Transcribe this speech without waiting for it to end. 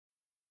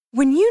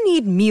When you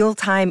need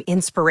mealtime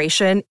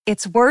inspiration,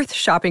 it's worth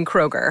shopping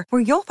Kroger,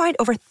 where you'll find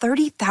over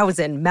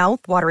 30,000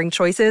 mouth-watering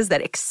choices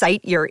that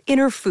excite your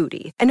inner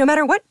foodie. And no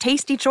matter what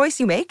tasty choice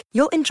you make,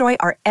 you'll enjoy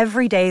our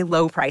everyday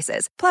low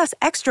prices, plus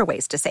extra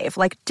ways to save,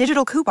 like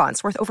digital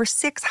coupons worth over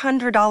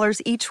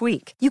 $600 each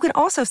week. You can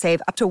also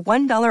save up to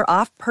 $1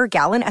 off per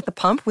gallon at the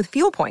pump with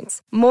fuel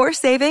points. More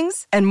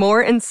savings and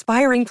more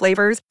inspiring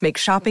flavors make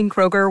shopping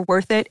Kroger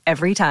worth it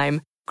every time.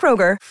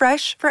 Kroger,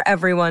 fresh for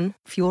everyone.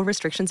 Fuel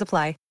restrictions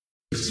apply.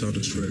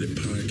 Celtics Reddit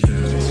podcast.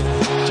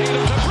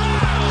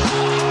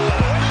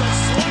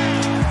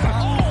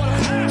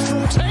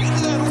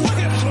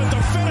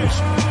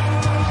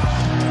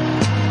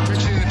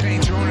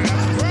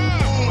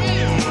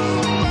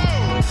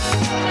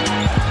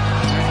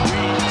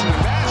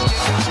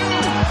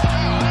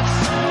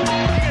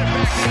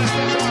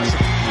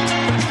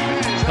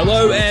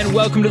 Hello and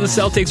welcome to the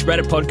Celtics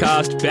Reddit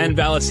podcast. Ben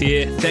Vallis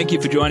here. Thank you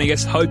for joining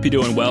us. Hope you're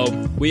doing well.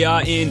 We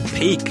are in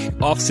peak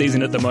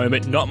off-season at the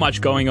moment. Not much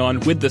going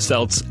on with the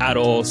Celts at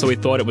all, so we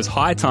thought it was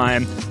high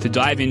time to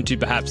dive into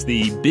perhaps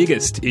the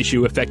biggest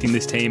issue affecting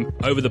this team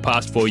over the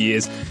past 4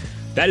 years.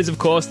 That is, of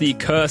course, the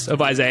curse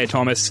of Isaiah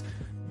Thomas.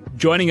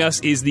 Joining us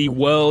is the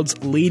world's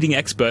leading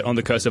expert on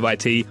the curse of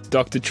IT,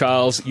 Dr.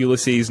 Charles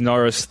Ulysses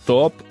Norris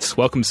Thorpe.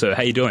 Welcome, sir.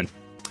 How you doing?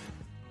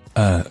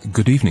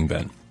 Good evening,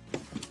 Ben.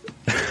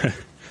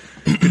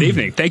 Good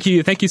evening. Thank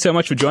you so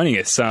much for joining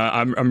us.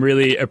 I'm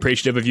really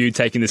appreciative of you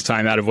taking this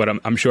time out of what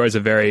I'm sure is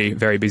a very,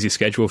 very busy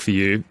schedule for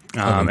you.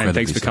 And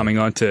thanks for coming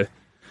on to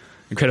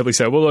incredibly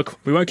so. Well, look,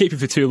 we won't keep you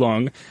for too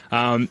long.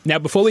 Now,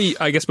 before we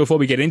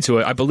get into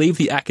it, I believe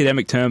the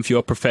academic term for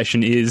your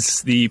profession is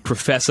the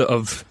Professor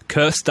of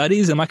Curse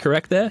Studies. Am I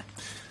correct there?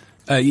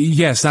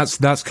 Yes,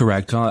 that's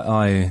correct.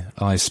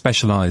 I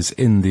specialise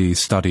in the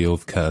study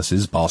of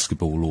curses,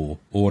 basketball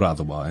or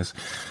otherwise.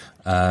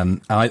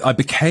 I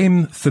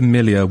became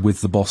familiar with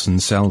the Boston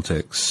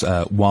Celtics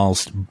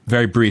whilst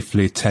very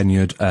briefly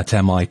tenured at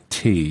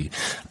MIT.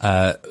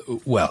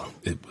 Well,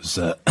 it was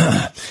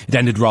it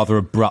ended rather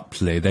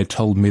abruptly. They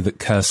told me that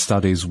curse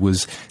studies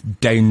was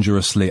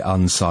dangerously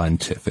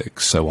unscientific,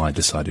 so I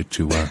decided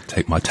to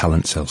take my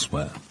talents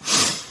elsewhere.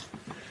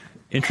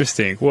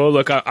 Interesting. Well,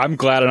 look, I'm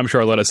glad, and I'm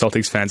sure a lot of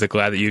Celtics fans are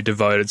glad that you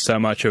devoted so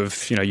much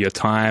of your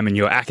time and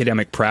your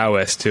academic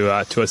prowess to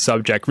a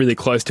subject really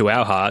close to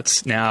our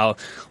hearts. Now,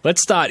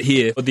 let's start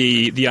here for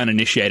the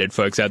uninitiated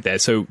folks out there.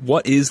 So,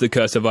 what is the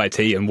curse of IT,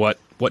 and what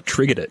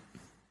triggered it?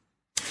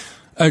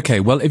 Okay,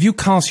 well, if you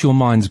cast your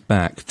minds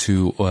back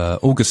to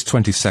August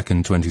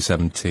 22nd,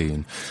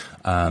 2017,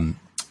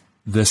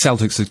 the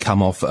Celtics had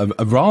come off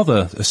a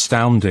rather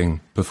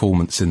astounding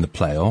performance in the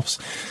playoffs.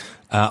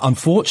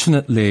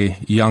 Unfortunately,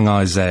 young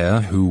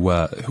Isaiah,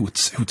 who'd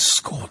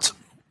scored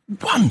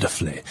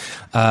wonderfully,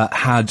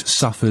 had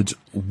suffered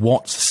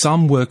what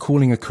some were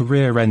calling a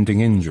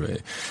career-ending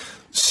injury.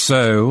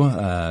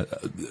 So,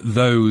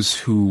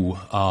 those who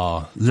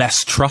are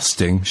less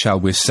trusting,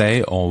 shall we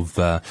say, of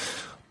the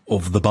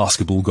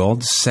basketball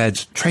gods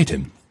said, trade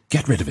him.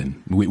 Get rid of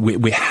him.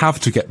 We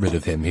have to get rid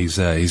of him. He's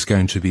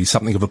going to be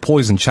something of a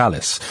poison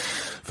chalice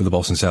for the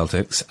Boston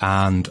Celtics,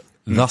 and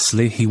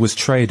thusly he was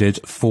traded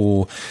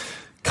for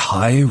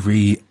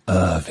Kyrie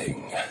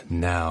Irving.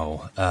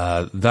 Now,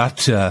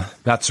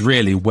 that's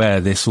really where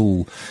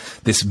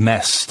this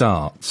mess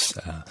starts.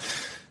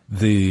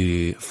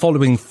 The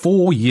following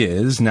 4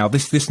 years, now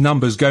this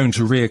number is going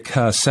to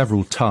reoccur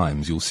several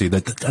times. You'll see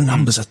that the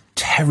numbers are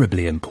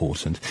terribly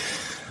important.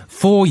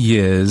 4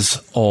 years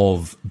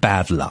of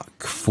bad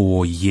luck,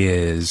 4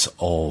 years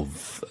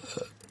of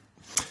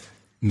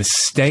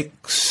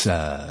mistakes,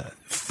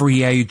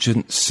 free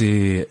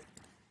agency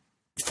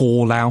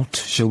fallout,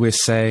 shall we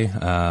say.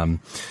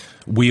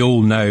 We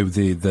all know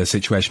the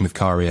situation with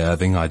Kyrie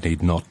Irving. I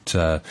need not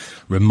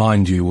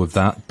remind you of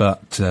that.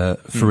 But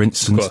for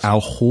instance, Al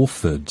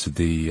Horford,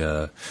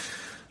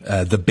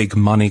 the big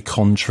money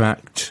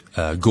contract,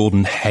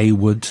 Gordon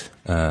Hayward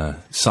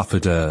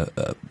suffered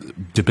a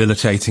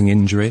debilitating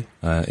injury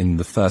in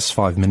the first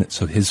 5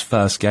 minutes of his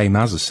first game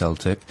as a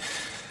Celtic,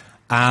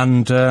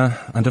 and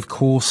of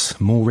course,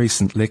 more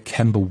recently,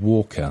 Kemba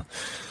Walker.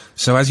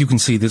 So as you can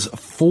see, there's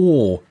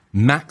 4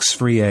 max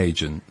free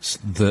agents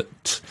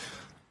that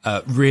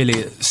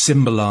really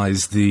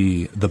symbolise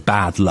the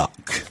bad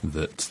luck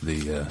that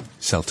the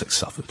Celtics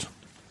suffered.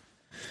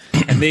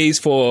 And these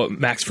 4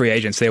 max free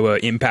agents, they were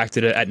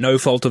impacted at no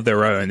fault of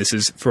their own. This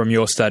is from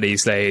your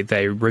studies.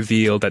 They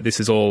revealed that this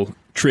is all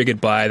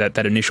triggered by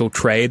that initial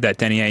trade that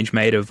Danny Ainge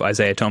made of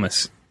Isaiah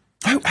Thomas.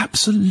 Oh,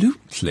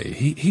 absolutely.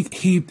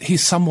 He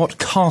somewhat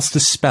cast a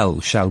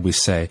spell, shall we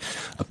say,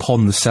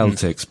 upon the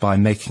Celtics by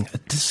making a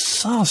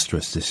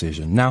disastrous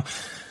decision. Now,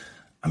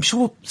 I'm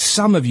sure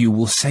some of you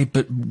will say,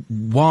 but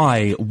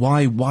why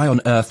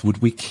on earth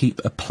would we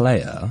keep a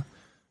player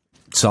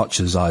such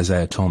as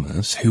Isaiah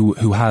Thomas who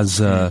has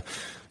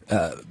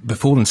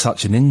befallen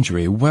such an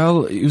injury?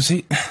 Well, you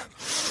see,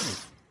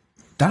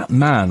 that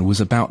man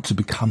was about to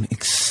become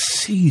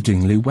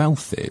exceedingly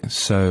wealthy,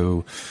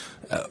 so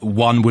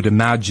one would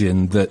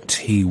imagine that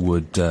he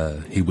would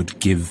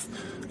give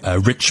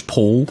Rich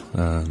Paul,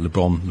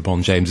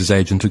 LeBron James's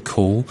agent, a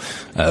call.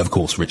 Of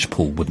course, Rich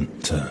Paul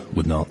wouldn't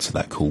answer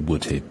that call,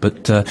 would he?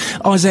 But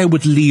Isaiah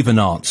would leave an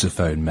answer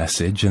phone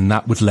message, and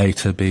that would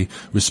later be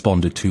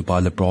responded to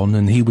by LeBron,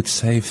 and he would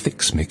say,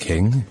 "Fix me,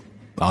 King.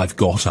 I've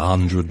got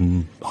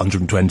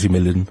 $120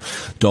 million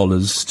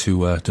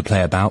to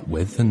play about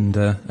with," and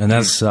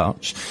as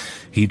such,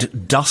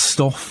 he'd dust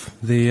off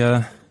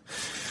the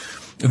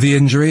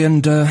injury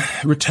and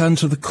return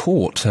to the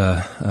court,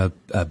 a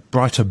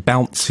brighter,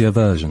 bouncier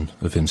version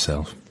of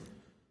himself.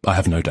 I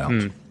have no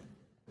doubt.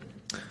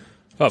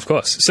 Oh, of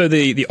course. So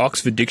the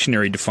Oxford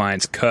Dictionary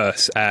defines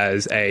curse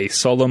as a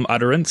solemn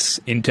utterance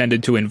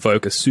intended to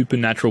invoke a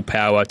supernatural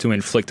power to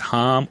inflict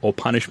harm or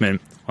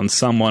punishment on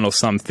someone or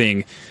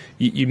something.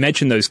 You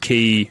mentioned those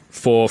key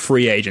 4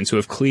 free agents who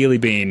have clearly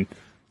been,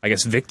 I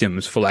guess,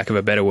 victims, for lack of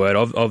a better word,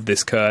 of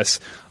this curse.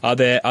 Are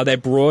there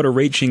broader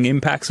reaching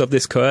impacts of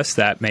this curse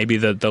that maybe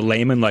the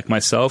layman like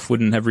myself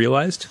wouldn't have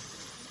realized?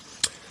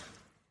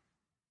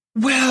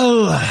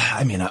 Well,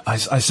 I mean, I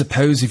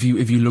suppose if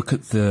you look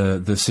at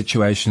the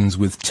situations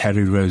with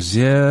Terry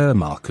Rozier,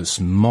 Marcus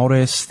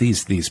Morris,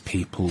 these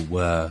people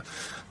were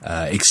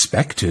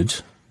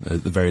expected,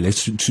 at the very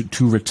least,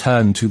 to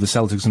return to the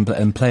Celtics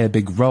and play a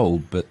big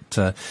role.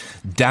 But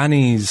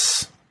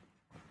Danny's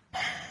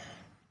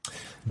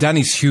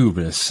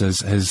hubris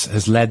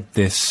has led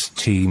this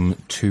team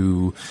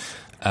to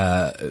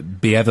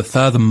be ever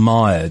further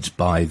mired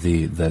by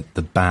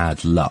the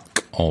bad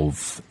luck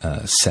of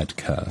said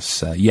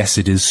curse. Yes,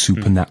 it is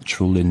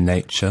supernatural in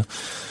nature,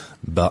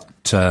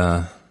 but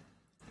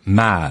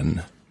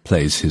man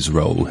plays his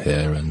role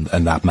here, and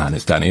that man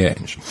is Danny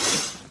Ainge.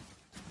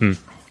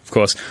 Of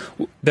course.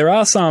 There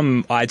are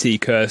some IT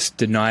curse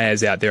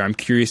deniers out there. I'm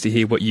curious to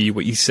hear what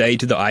you say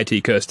to the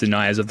IT curse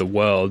deniers of the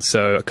world.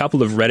 So a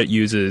couple of Reddit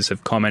users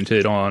have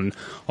commented on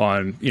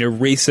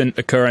recent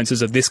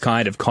occurrences of this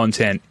kind of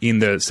content in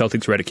the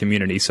Celtics Reddit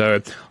community. So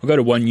I'll go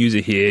to one user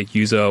here,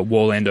 user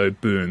Warlando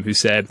Boom, who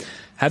said,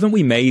 "Haven't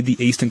we made the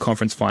Eastern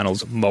Conference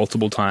Finals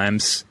multiple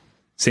times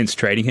since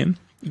trading him?"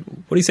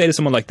 What do you say to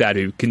someone like that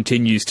who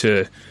continues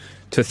to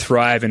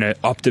thrive in an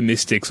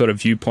optimistic sort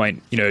of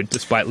viewpoint,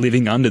 despite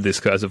living under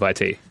this curse of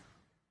IT?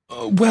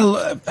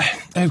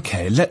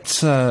 Okay,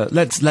 let's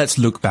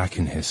look back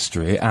in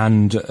history,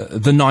 and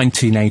the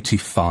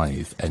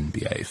 1985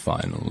 NBA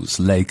Finals,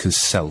 Lakers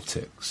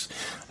Celtics.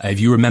 If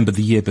you remember,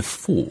 the year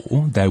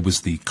before, there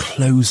was the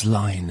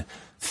clothesline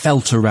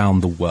felt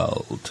around the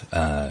world.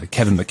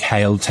 Kevin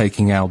McHale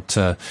taking out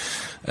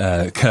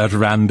Kurt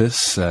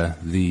Rambis,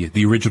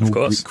 the original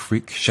Greek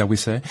freak, shall we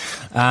say,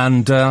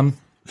 and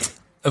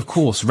of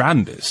course,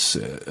 Rambis,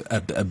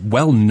 a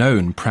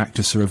well-known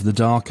practicer of the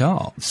dark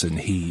arts, and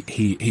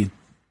he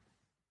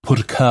put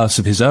a curse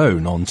of his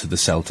own onto the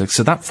Celtics.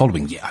 So that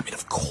following year, I mean,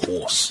 of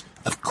course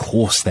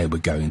they were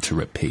going to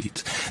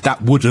repeat.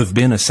 That would have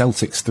been a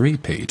Celtics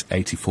three-peat,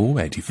 84,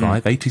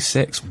 85,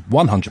 86,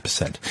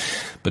 100%.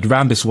 But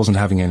Rambis wasn't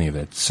having any of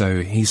it.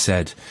 So he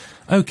said,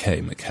 "Okay,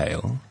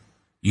 McHale,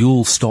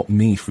 you'll stop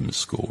me from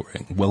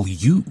scoring. Well,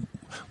 you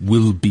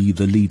will be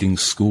the leading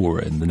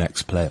scorer in the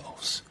next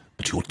playoffs.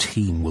 But your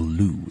team will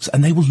lose,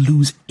 and they will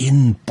lose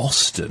in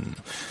Boston."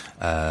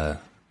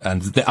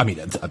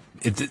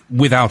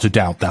 Without a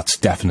doubt, that's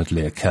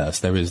definitely a curse.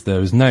 There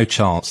is no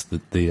chance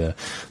that the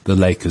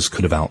Lakers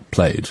could have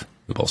outplayed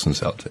the Boston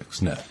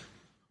Celtics. No.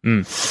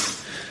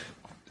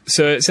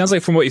 So it sounds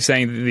like from what you're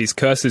saying, these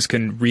curses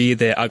can rear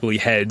their ugly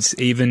heads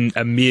even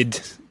amid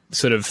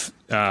sort of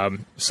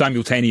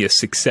simultaneous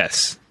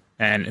success.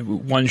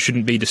 And one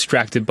shouldn't be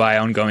distracted by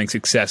ongoing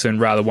success, and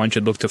rather one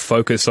should look to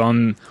focus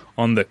on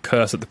the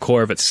curse at the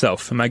core of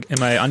itself. Am I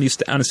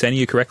understanding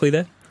you correctly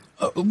there?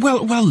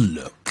 Well,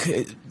 look.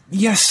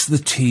 Yes, the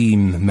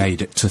team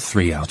made it to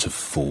 3 out of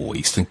 4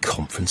 Eastern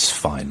Conference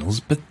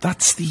Finals, but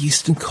that's the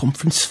Eastern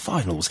Conference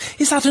Finals.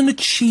 Is that an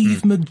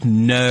achievement?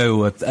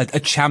 No, a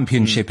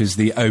championship is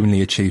the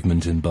only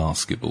achievement in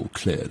basketball,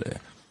 clearly.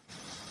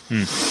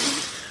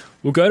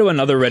 We'll go to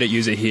another Reddit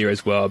user here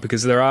as well,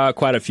 because there are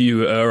quite a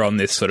few who are on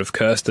this sort of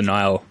curse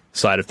denial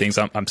side of things.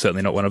 I'm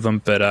certainly not one of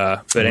them, but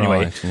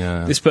anyway, right,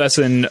 yeah. This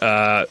person,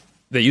 the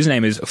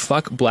username is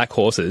Fuck Black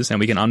Horses,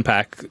 and we can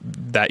unpack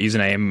that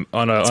username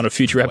on a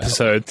future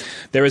episode.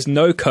 There is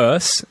no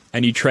curse,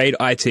 and you trade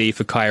IT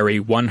for Kyrie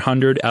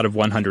 100 out of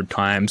 100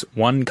 times.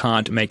 One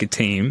can't make a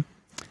team,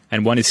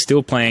 and one is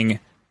still playing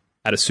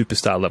at a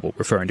superstar level,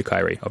 referring to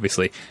Kyrie,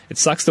 obviously. It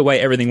sucks the way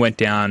everything went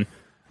down,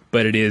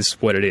 but it is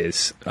what it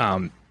is.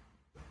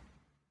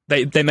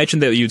 They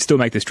mentioned that you'd still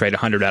make this trade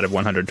 100 out of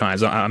 100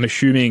 times. I'm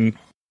assuming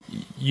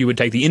you would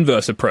take the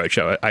inverse approach.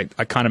 I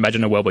can't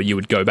imagine a world where you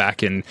would go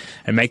back and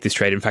make this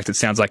trade. In fact, it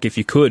sounds like if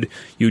you could,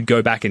 you'd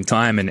go back in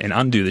time and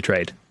undo the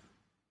trade.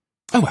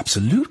 Oh,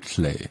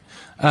 absolutely.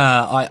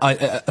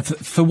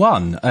 For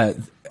one,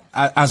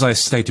 as I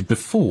stated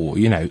before,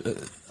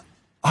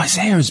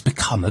 Isaiah has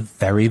become a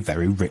very,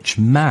 very rich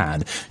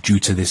man due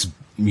to this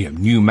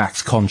new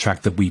max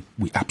contract that we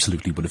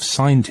absolutely would have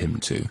signed him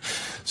to.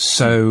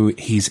 So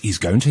he's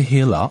going to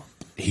heal up.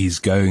 He's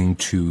going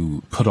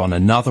to put on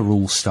another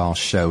all-star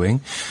showing.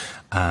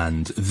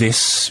 And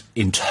this,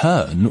 in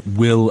turn,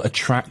 will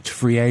attract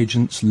free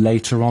agents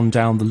later on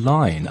down the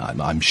line.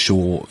 I'm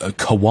sure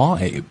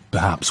Kawhi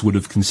perhaps would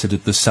have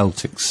considered the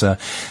Celtics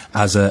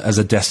as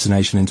a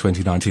destination in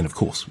 2019. Of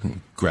course,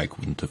 Greg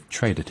wouldn't have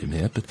traded him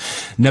here, but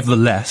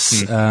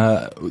nevertheless,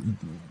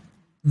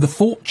 the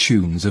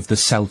fortunes of the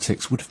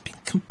Celtics would have been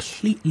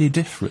completely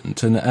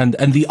different.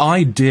 And the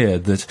idea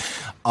that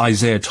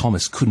Isaiah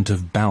Thomas couldn't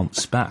have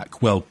bounced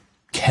back, well,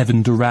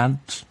 Kevin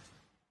Durant,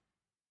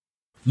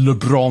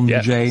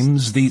 LeBron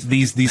James,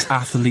 these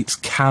athletes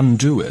can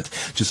do it.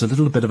 Just a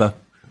little bit of a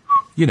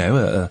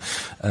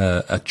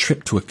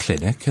trip to a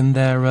clinic, and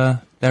they're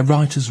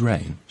right as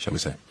rain, shall we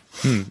say?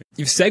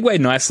 You've segued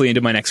nicely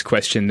into my next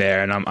question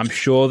there, and I'm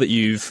sure that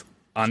you've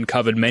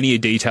uncovered many a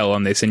detail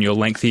on this in your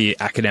lengthy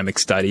academic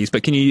studies.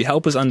 But can you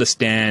help us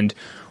understand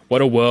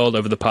what a world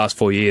over the past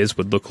 4 years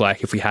would look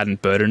like if we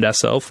hadn't burdened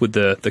ourselves with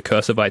the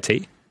curse of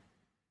IT?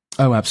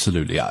 Oh,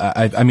 absolutely.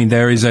 I mean,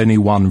 there is only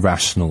one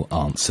rational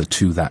answer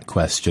to that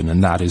question,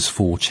 and that is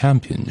 4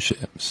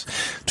 championships.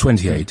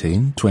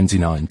 2018,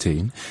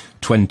 2019,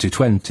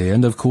 2020,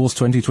 and of course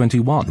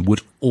 2021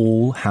 would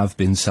all have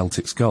been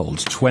Celtics gold.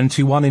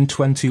 21 in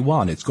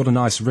 21. It's got a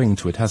nice ring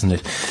to it, hasn't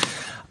it?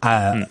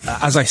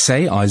 As I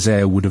say,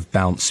 Isaiah would have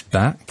bounced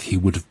back. He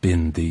would have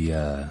been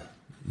the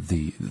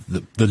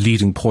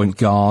leading point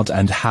guard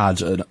and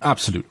had an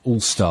absolute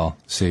all-star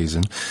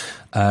season.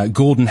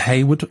 Gordon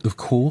Hayward, of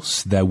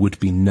course, there would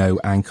be no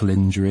ankle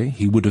injury.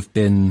 He would have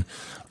been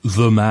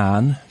the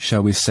man,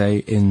 shall we say,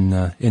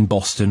 in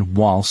Boston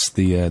whilst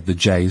the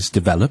Jays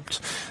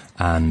developed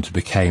and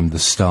became the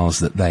stars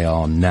that they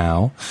are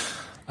now.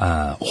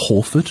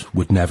 Horford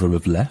would never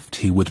have left.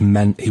 He would have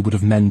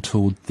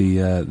mentored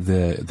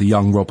the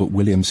young Robert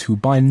Williams, who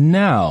by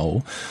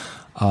now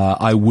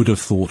I would have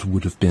thought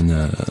would have been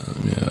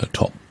a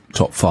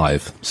top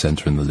 5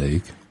 centre in the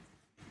league.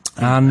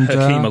 And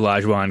Hakeem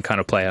Olajuwon kind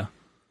of player.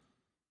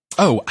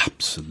 Oh,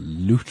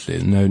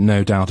 absolutely,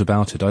 no doubt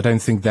about it. I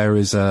don't think there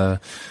is a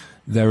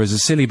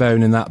silly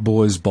bone in that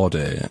boy's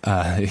body.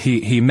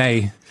 He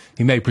may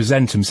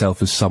present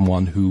himself as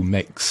someone who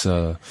makes,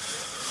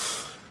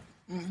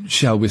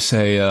 shall we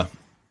say,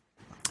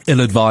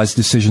 ill-advised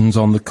decisions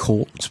on the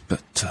court,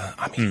 but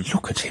I mean,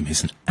 look at him;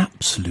 he's an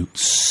absolute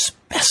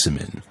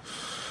specimen.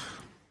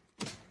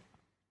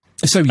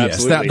 So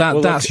yes,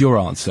 that's your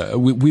answer.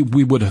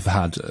 We would have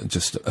had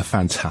just a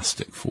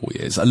fantastic 4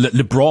 years.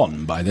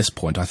 LeBron, by this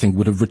point, I think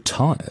would have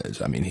retired.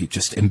 I mean, he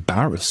just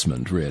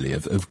embarrassment, really,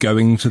 of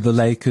going to the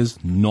Lakers,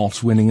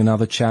 not winning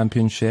another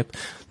championship,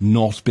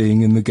 not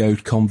being in the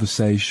GOAT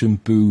conversation,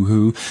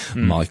 boo-hoo.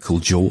 Michael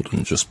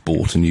Jordan just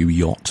bought a new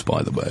yacht,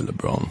 by the way,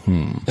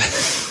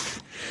 LeBron.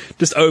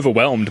 Just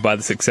overwhelmed by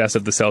the success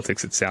of the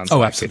Celtics, it sounds like.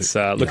 Oh,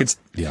 absolutely.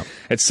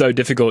 It's so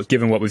difficult,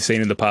 given what we've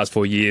seen in the past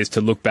 4 years, to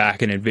look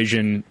back and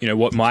envision,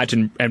 what might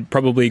and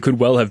probably could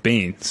well have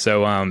been.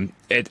 So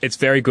it's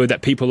very good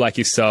that people like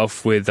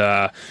yourself with,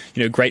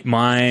 great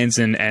minds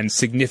and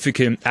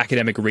significant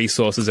academic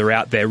resources are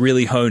out there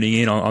really honing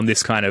in on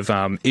this kind of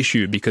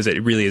issue, because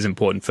it really is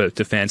important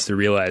to fans to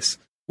realize.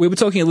 We were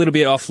talking a little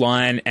bit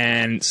offline,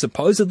 and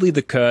supposedly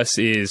the curse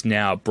is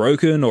now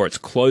broken, or it's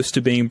close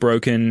to being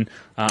broken.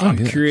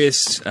 I'm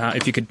curious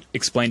if you could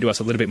explain to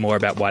us a little bit more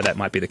about why that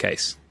might be the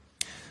case.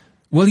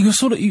 Well,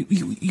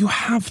 you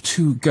have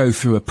to go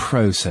through a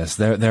process.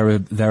 There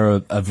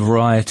are a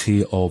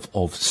variety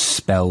of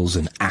spells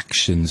and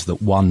actions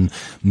that one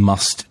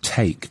must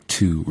take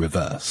to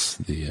reverse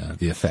the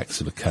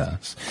effects of a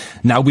curse.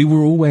 Now, we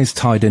were always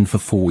tied in for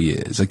 4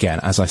 years. Again,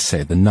 as I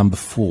say, the number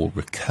 4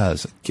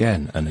 recurs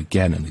again and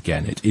again and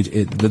again.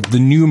 The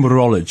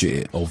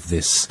numerology of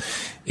this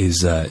is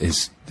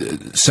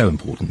so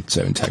important,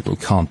 so integral,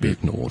 can't be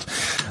ignored.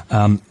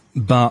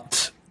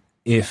 But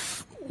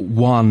if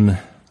one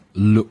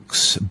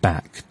looks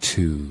back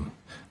to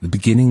the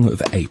beginning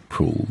of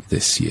April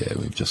this year,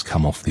 we've just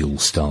come off the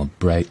All-Star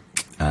break.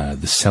 The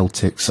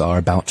Celtics are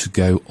about to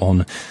go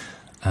on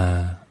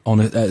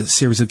a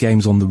series of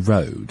games on the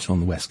road on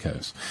the West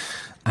Coast,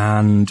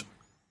 and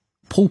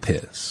Paul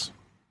Pierce.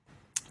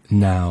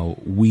 Now,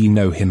 we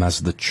know him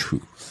as the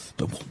Truth,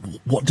 but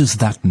what does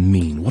that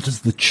mean? What does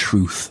the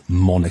Truth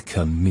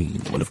moniker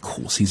mean? Well, of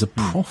course, he's a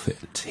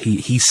prophet.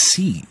 He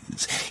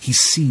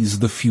sees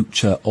the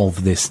future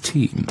of this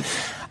team.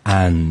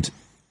 And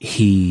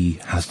he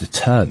has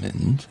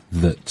determined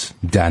that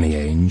Danny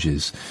Ainge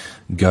is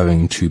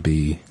going to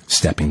be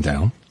stepping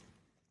down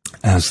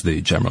as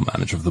the general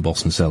manager of the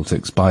Boston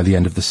Celtics by the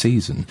end of the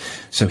season.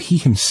 So he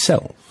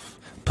himself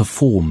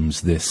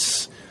performs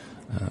this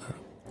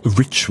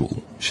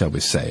ritual, shall we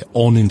say,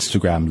 on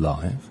Instagram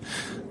Live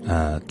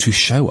to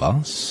show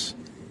us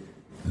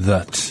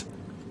that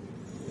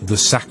the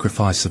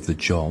sacrifice of the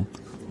job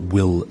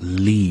will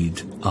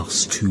lead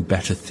us to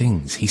better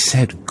things. He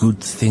said, good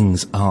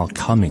things are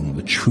coming.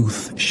 The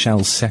truth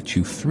shall set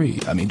you free.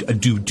 I mean,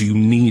 do you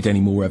need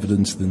any more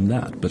evidence than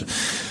that? But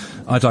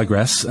I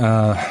digress.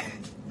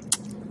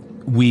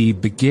 we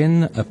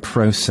begin a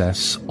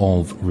process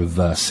of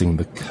reversing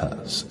the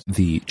curse.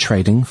 The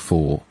trading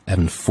for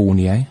Evan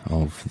Fournier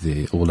of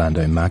the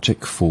Orlando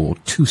Magic for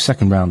 2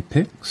 second-round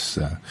picks,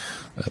 a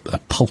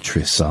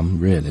paltry sum,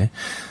 really.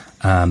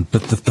 But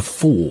the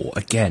 4,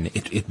 again,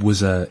 it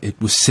was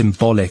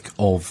symbolic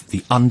of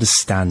the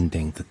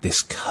understanding that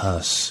this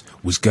curse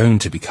was going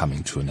to be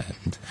coming to an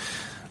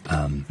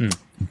end.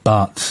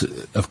 But,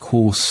 of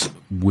course,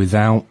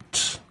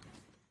 without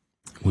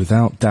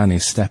Danny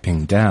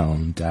stepping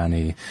down,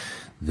 Danny,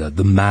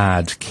 the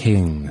Mad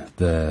King,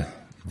 the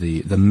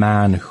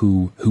man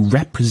who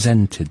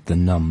represented the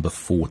number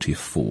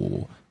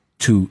 44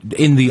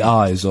 in the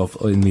eyes of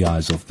the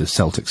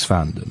Celtics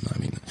fandom. I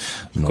mean,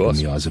 not in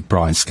the eyes of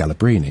Brian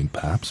Scalabrine,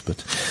 perhaps,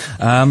 but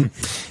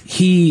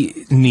he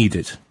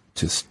needed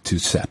to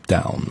step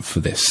down for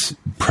this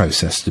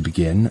process to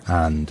begin.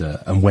 And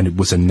when it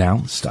was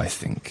announced, I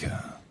think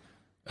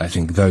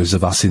those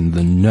of us in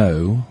the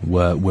know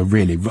were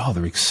really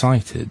rather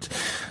excited.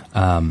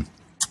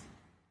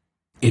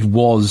 It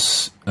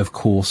was, of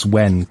course,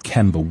 when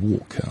Kemba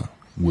Walker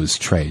was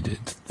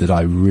traded that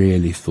I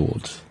really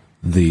thought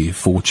the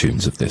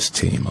fortunes of this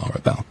team are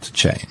about to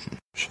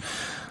change.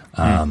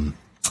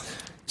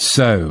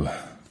 So,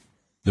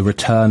 the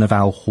return of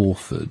Al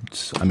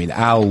Horford. I mean,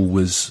 Al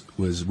was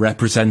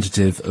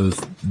representative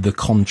of the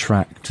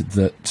contract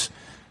that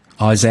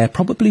Isaiah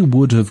probably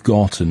would have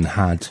gotten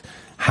had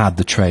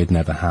the trade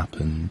never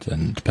happened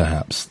and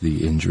perhaps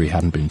the injury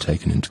hadn't been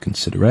taken into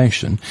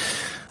consideration.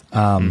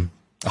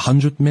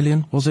 100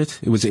 million, was it?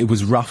 It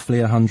was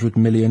roughly 100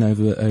 million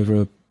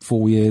over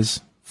 4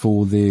 years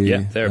for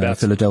the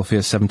Philadelphia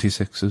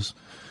 76ers.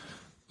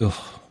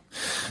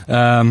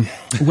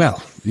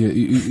 Well,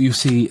 you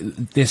see,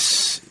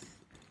 this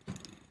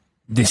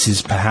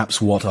is perhaps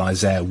what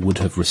Isaiah would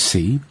have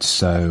received,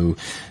 so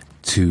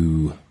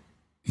to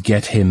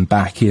get him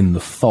back in the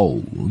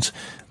fold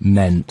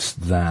meant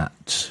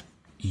that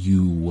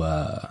you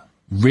were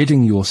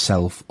ridding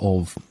yourself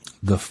of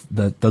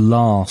the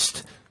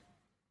last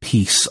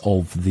piece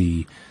of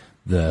the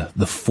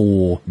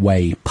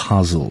four-way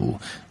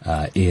puzzle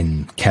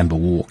in Kemba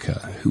Walker,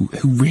 who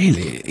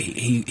really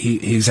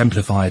he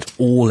exemplified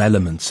all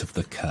elements of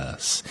the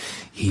curse.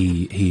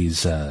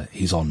 He's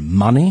on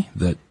money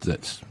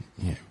that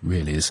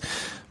really is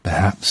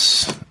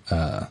perhaps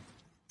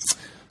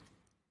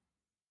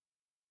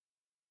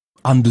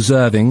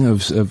undeserving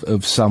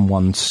of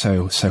someone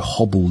so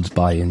hobbled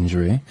by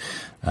injury.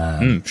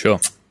 Sure.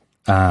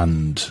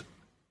 And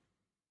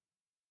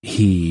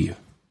he,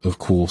 of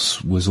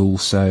course, was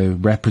also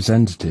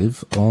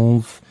representative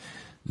of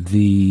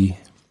the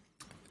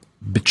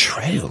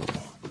betrayal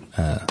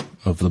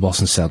of the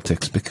Boston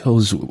Celtics,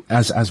 because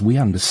as we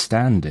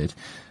understand it,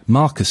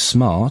 Marcus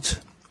Smart,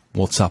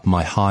 what's up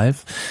my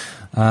hive,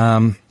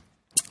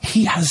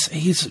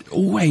 he's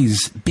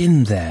always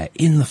been there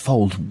in the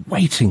fold,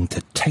 waiting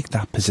to take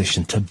that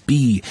position, to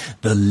be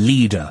the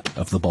leader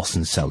of the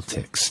Boston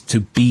Celtics,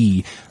 to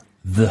be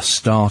the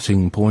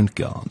starting point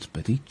guard.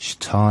 But each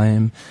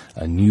time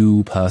a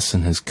new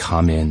person has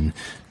come in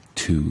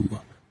to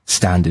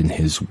stand in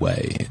his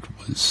way. It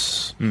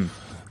was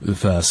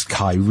first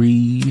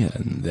Kyrie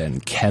and then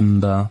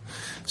Kemba.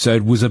 So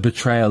it was a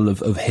betrayal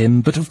of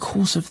him, but of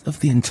course of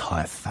the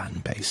entire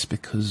fan base,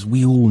 because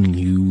we all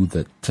knew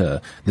that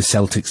the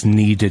Celtics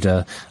needed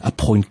a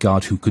point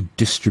guard who could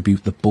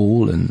distribute the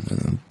ball,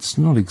 and it's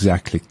not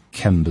exactly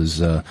Kemba's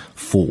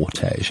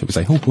forte, shall we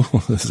say.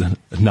 Oh, there's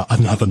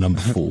another number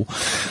 4.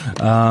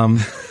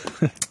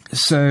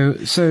 So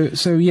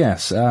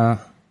yes. Where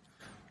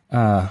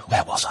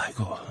was I?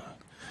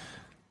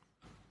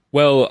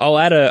 Well, I'll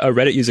add a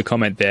Reddit user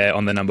comment there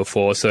on the number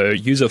 4. So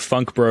user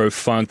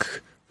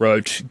FunkBroFunk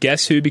wrote,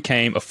 "Guess who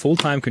became a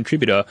full-time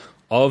contributor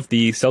of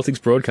the Celtics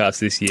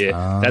broadcast this year?"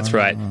 That's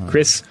right,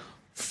 Chris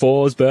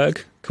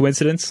Forsberg.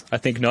 Coincidence? I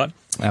think not.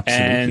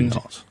 Absolutely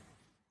not.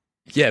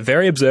 Yeah,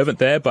 very observant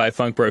there by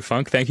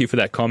FunkBroFunk. Thank you for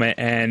that comment.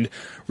 And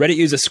Reddit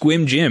user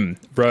Squim Jim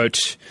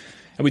wrote,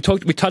 and we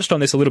touched on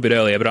this a little bit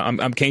earlier, but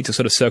I'm keen to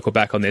sort of circle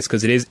back on this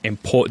because it is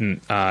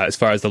important as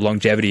far as the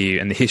longevity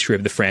and the history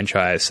of the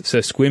franchise. So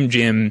Squim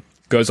Jim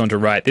goes on to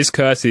write, "This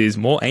curse is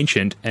more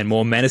ancient and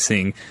more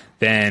menacing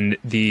than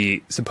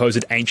the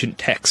supposed ancient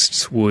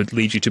texts would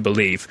lead you to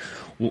believe.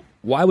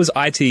 Why was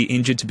IT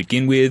injured to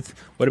begin with?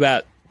 What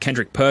about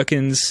Kendrick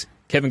Perkins,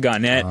 Kevin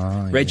Garnett,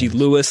 Reggie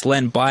Lewis,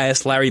 Len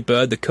Bias, Larry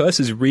Bird? The curse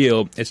is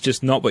real. It's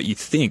just not what you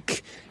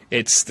think.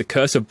 It's the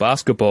curse of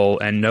basketball,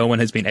 and no one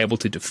has been able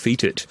to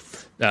defeat it.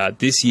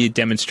 This year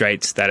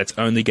demonstrates that it's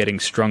only getting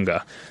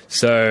stronger."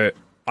 So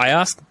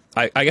I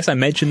guess I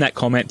mentioned that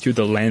comment through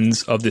the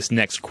lens of this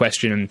next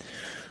question.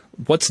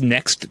 What's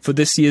next for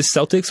this year's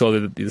Celtics,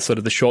 or the sort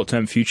of the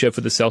short-term future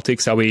for the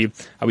Celtics? Are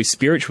we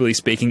spiritually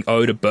speaking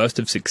owed a burst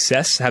of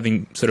success,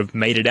 having sort of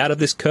made it out of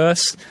this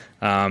curse,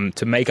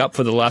 to make up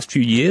for the last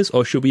few years,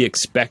 or should we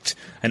expect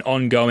an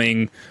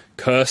ongoing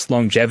curse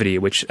longevity,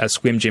 which, as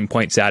Squim Jim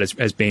points out,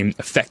 has been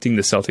affecting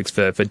the Celtics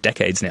for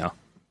decades now?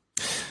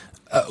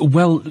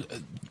 Well,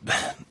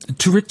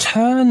 To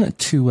return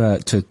to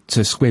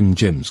Squim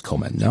Jim's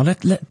comment, now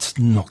let's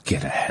not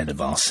get ahead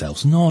of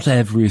ourselves. Not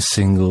every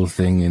single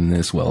thing in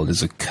this world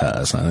is a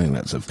curse. I think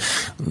that's a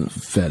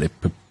fairly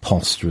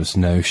preposterous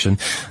notion.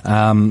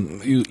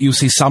 You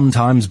see,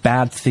 sometimes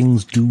bad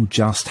things do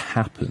just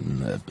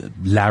happen.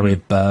 Larry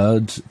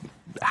Bird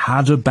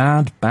had a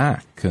bad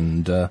back,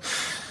 and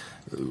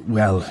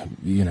well,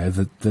 you know,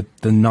 the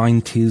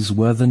 90s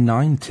were the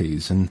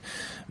 90s, and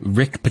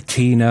Rick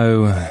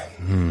Pitino.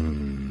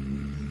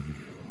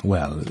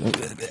 Well,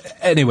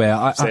 anyway,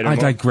 I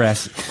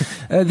digress.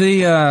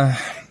 The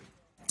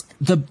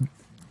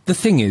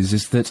thing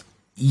is that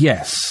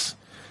yes,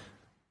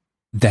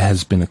 there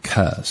has been a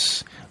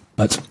curse,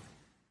 but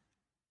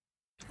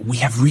we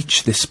have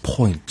reached this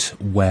point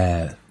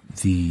where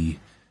the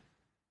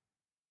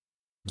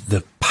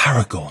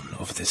paragon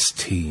of this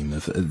team,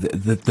 of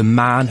the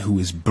man who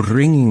is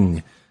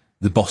bringing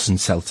the Boston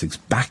Celtics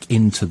back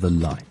into the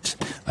light,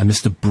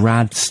 Mr.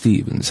 Brad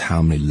Stevens.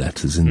 How many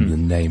letters in the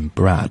name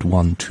Brad?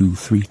 1, 2,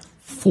 3,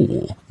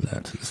 4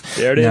 letters.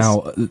 There it is.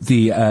 Now,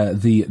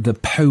 the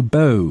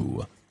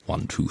Pobo,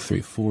 1, 2,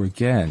 3, 4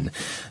 again.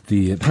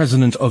 The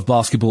president of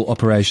basketball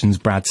operations,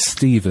 Brad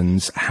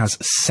Stevens, has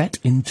set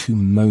into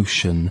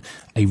motion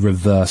a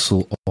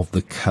reversal of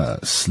the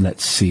curse.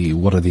 Let's see,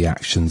 what are the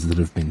actions that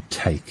have been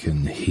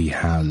taken? He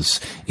has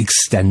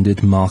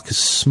extended Marcus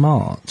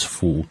Smart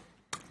for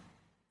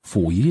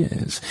 4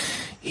 years.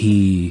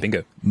 He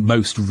Bingo.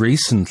 most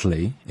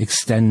recently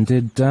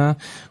extended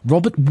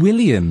Robert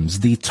Williams,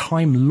 the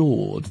Time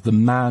Lord, the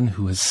man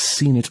who has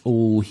seen it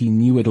all. He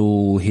knew it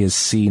all. He has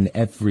seen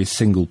every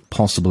single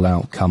possible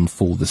outcome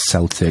for the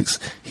Celtics.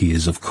 He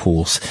is, of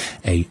course,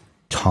 a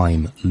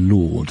Time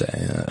Lord,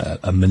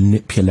 a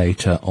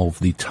manipulator of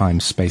the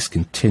time-space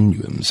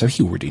continuum. So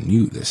he already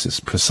knew this. Is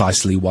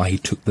precisely why he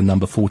took the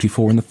number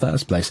 44 in the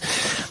first place.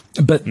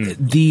 But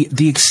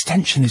the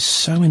extension is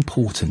so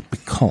important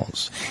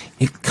because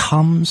it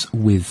comes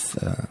with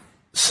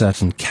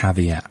certain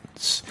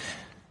caveats.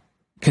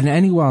 Can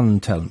anyone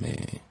tell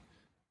me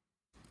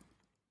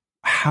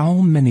how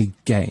many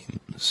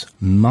games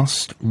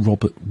must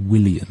Robert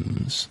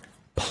Williams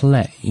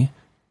play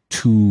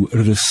to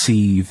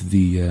receive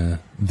the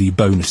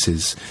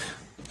bonuses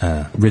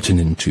written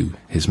into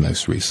his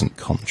most recent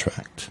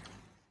contract?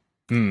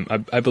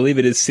 I believe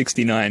it is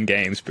 69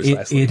 games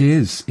precisely. It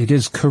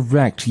is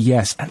correct.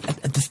 Yes, and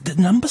the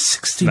number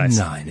 69.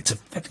 Nice. It's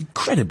an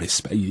incredibly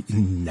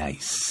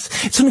nice.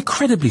 It's an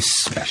incredibly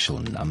special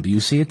number. You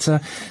see, it's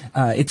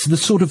the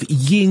sort of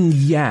yin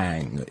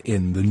yang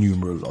in the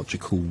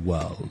numerological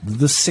world.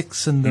 The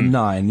 6 and the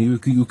 9.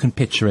 You can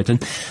picture it,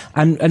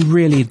 and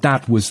really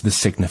that was the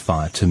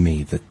signifier to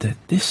me that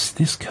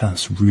this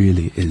curse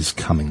really is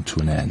coming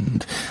to an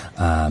end.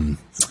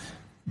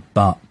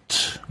 But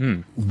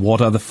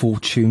what are the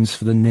fortunes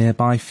for the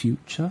nearby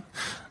future?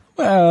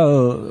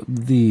 Well,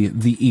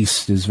 the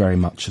East is very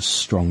much a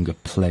stronger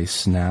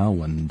place now,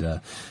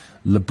 and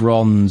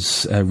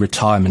LeBron's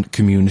retirement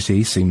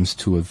community seems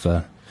to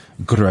have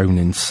grown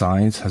in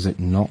size, has it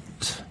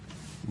not?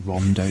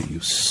 Rondo, you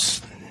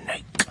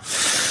snake.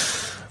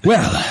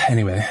 Well,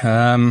 anyway,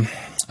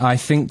 I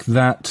think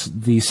that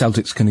the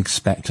Celtics can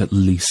expect at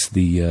least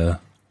the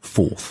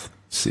 4th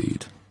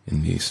seed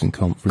in the Eastern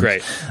Conference.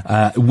 Great.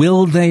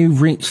 Will they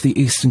reach the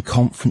Eastern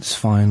Conference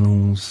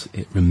Finals?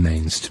 It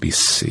remains to be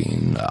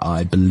seen.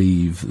 I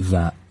believe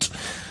that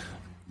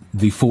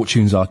the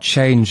fortunes are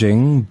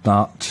changing,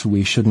 but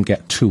we shouldn't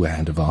get too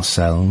ahead of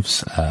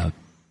ourselves.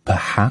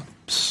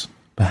 Perhaps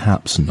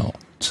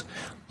not.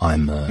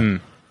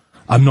 I'm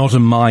not a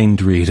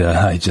mind reader.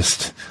 I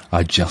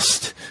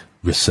just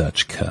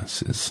research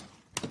curses.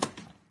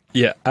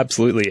 Yeah,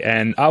 absolutely.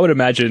 And I would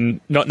imagine,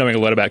 not knowing a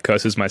lot about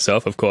curses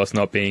myself, of course,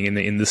 not being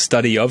in the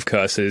study of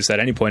curses at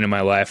any point in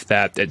my life,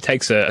 that it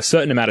takes a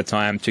certain amount of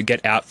time to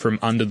get out from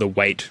under the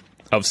weight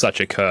of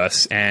such a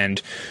curse.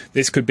 And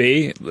this could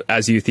be,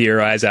 as you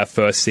theorize, our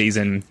first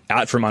season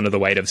out from under the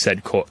weight of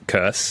said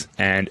curse.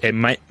 And it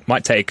might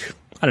take,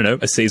 I don't know,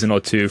 a season or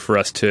two for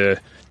us to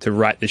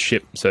right the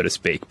ship, so to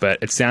speak.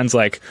 But it sounds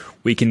like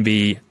we can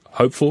be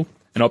hopeful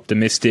and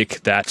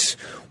optimistic that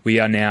we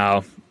are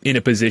now in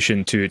a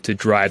position to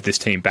drive this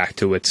team back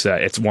to its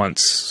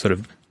once sort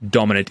of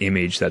dominant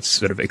image that's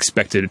sort of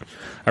expected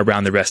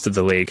around the rest of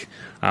the league,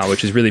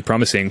 which is really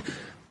promising.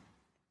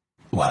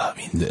 Well, I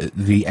mean,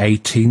 the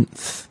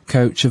 18th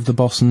coach of the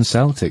Boston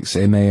Celtics,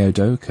 Ime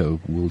Udoka,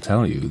 will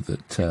tell you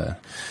that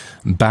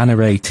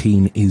Banner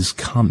 18 is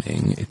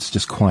coming. It's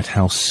just quite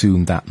how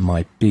soon that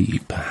might be.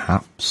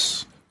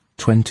 Perhaps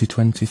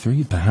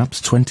 2023,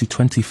 perhaps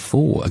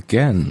 2024.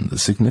 Again, the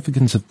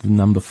significance of the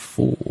number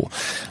 4.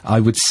 I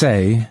would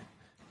say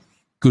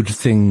good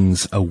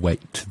things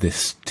await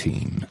this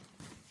team.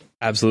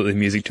 Absolutely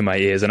music to my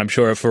ears, and I'm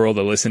sure for all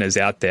the listeners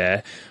out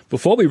there.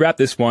 Before we wrap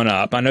this one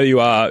up, I know you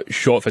are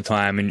short for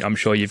time, and I'm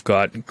sure you've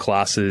got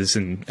classes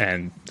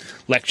and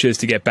lectures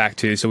to get back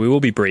to, so we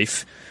will be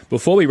brief.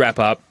 Before we wrap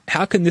up,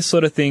 how can this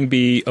sort of thing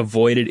be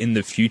avoided in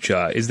the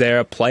future? Is there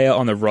a player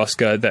on the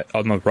roster that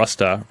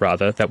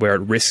we're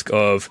at risk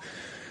of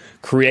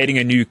creating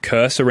a new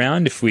curse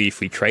around if we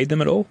trade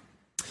them at all?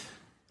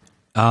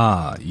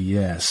 Ah,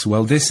 yes.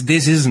 Well, this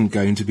isn't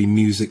going to be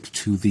music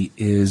to the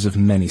ears of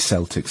many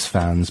Celtics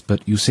fans,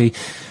 but you see,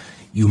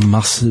 you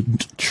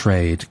mustn't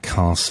trade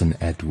Carson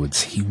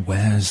Edwards. He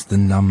wears the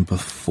number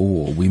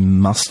 4. We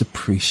must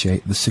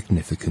appreciate the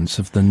significance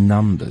of the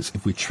numbers.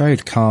 If we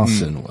trade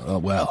Carson,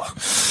 well,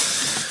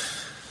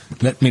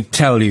 let me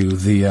tell you,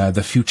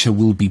 the future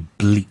will be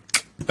bleak.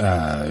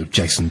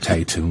 Jason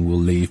Tatum will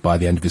leave by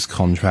the end of his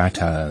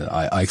contract.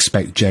 I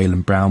expect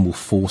Jaylen Brown will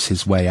force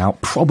his way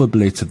out,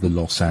 probably to the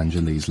Los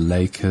Angeles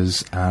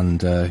Lakers,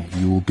 and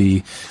you'll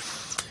be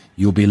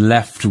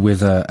left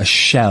with a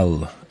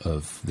shell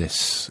of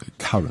this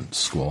current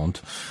squad.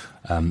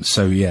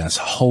 So yes,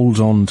 hold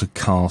on to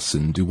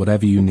Carson. Do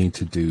whatever you need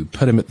to do.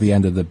 Put him at the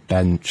end of the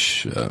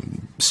bench.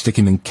 Stick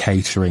him in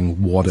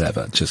catering.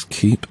 Whatever. Just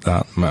keep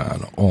that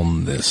man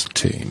on this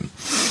team.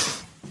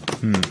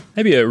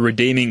 Maybe a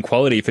redeeming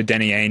quality for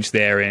Danny Ainge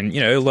there. And,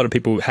 a lot of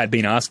people had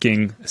been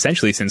asking,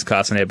 essentially since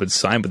Carson Edwards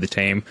signed with the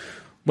team,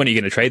 when are you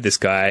going to trade this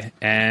guy?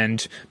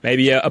 And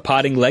maybe a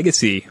parting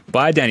legacy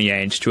by Danny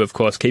Ainge to, of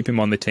course, keep him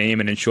on the team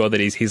and ensure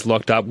that he's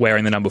locked up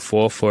wearing the number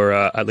 4 for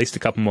at least a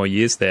couple more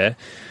years there.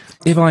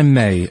 If I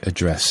may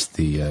address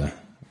the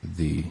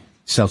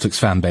Celtics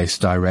fan base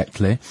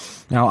directly.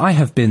 Now, I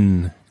have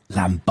been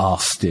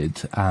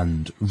lambasted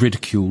and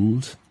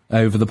ridiculed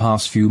over the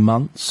past few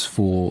months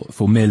for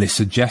merely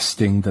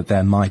suggesting that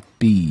there might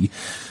be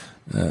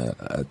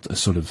a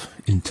sort of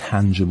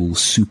intangible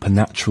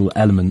supernatural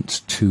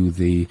element to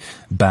the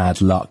bad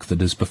luck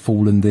that has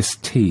befallen this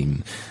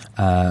team.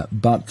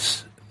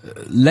 But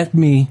let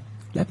me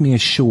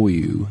assure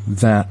you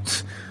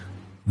that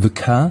the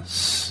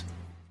curse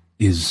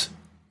is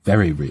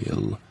very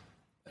real.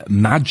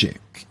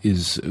 Magic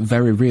is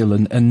very real,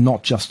 and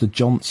not just a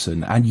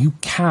Johnson. And you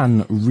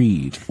can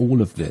read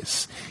all of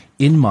this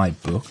in my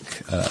book.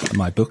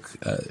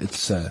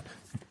 It's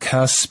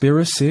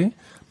Curspiracy,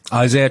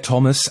 Isaiah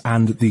Thomas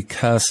and the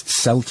Cursed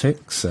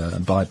Celtics,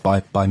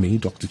 by me,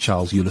 Dr.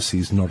 Charles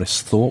Ulysses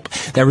Norris Thorpe.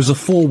 There is a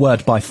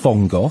foreword by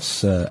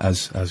Fongos,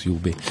 as you'll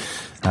be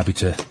happy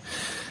to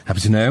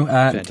know.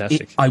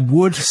 Fantastic. I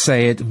would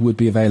say it would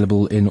be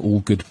available in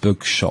all good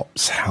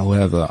bookshops.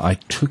 However, I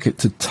took it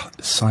to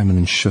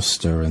Simon &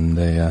 Schuster, and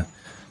they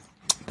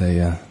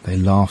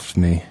laughed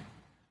me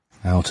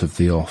out of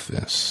the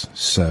office.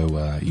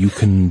 So you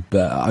can,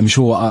 I'm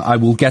sure I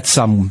will get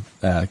some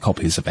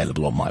copies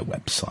available on my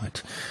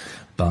website.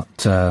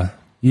 But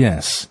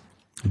yes,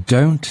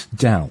 don't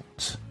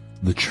doubt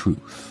the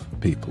truth,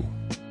 people.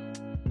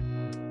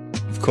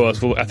 Of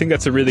course. Well, I think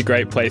that's a really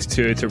great place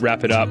to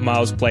wrap it up.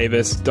 Miles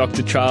Plavis,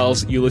 Dr.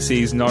 Charles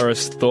Ulysses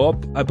Norris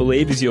Thorpe, I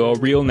believe is your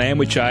real name,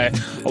 which I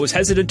was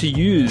hesitant to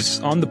use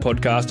on the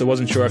podcast. I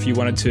wasn't sure if you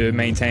wanted to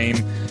maintain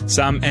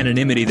some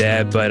anonymity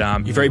there, but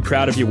you're very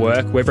proud of your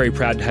work. We're very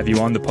proud to have you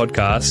on the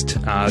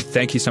podcast.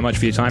 Thank you so much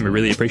for your time. I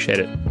really appreciate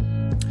it.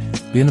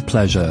 Been a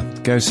pleasure.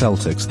 Go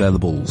Celtics. They're the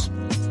Bulls.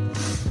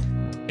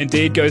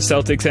 Indeed, go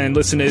Celtics, and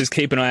listeners,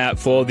 keep an eye out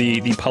for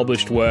the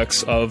published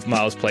works of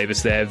Miles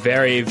Plavis there.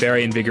 Very,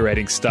 very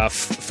invigorating stuff.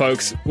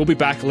 Folks, we'll be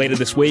back later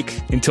this week.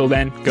 Until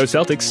then, go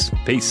Celtics.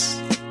 Peace.